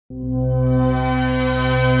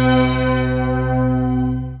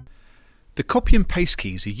The copy and paste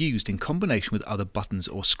keys are used in combination with other buttons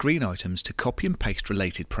or screen items to copy and paste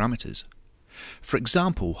related parameters. For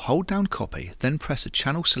example, hold down copy, then press a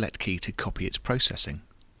channel select key to copy its processing.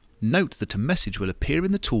 Note that a message will appear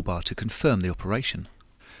in the toolbar to confirm the operation.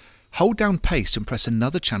 Hold down paste and press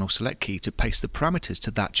another channel select key to paste the parameters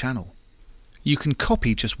to that channel. You can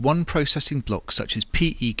copy just one processing block such as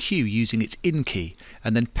PEQ using its in key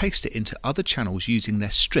and then paste it into other channels using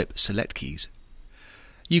their strip select keys.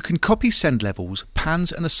 You can copy send levels,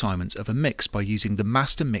 pans and assignments of a mix by using the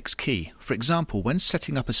master mix key, for example when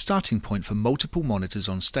setting up a starting point for multiple monitors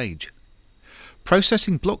on stage.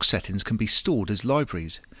 Processing block settings can be stored as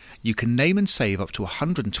libraries. You can name and save up to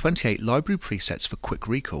 128 library presets for quick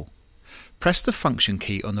recall. Press the function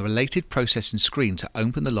key on the related processing screen to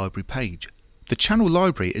open the library page. The channel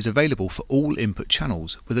library is available for all input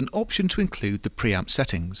channels with an option to include the preamp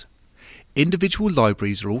settings. Individual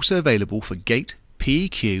libraries are also available for gate,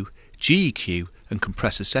 PEQ, GEQ and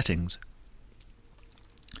compressor settings.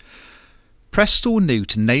 Press Store New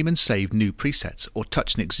to name and save new presets or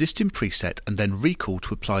touch an existing preset and then recall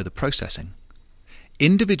to apply the processing.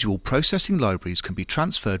 Individual processing libraries can be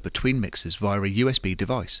transferred between mixers via a USB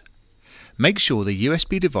device. Make sure the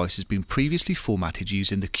USB device has been previously formatted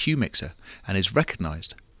using the Q mixer and is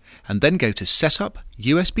recognized, and then go to Setup,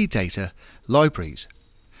 USB Data, Libraries.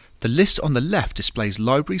 The list on the left displays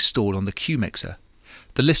libraries stored on the Q mixer.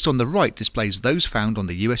 The list on the right displays those found on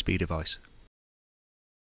the USB device.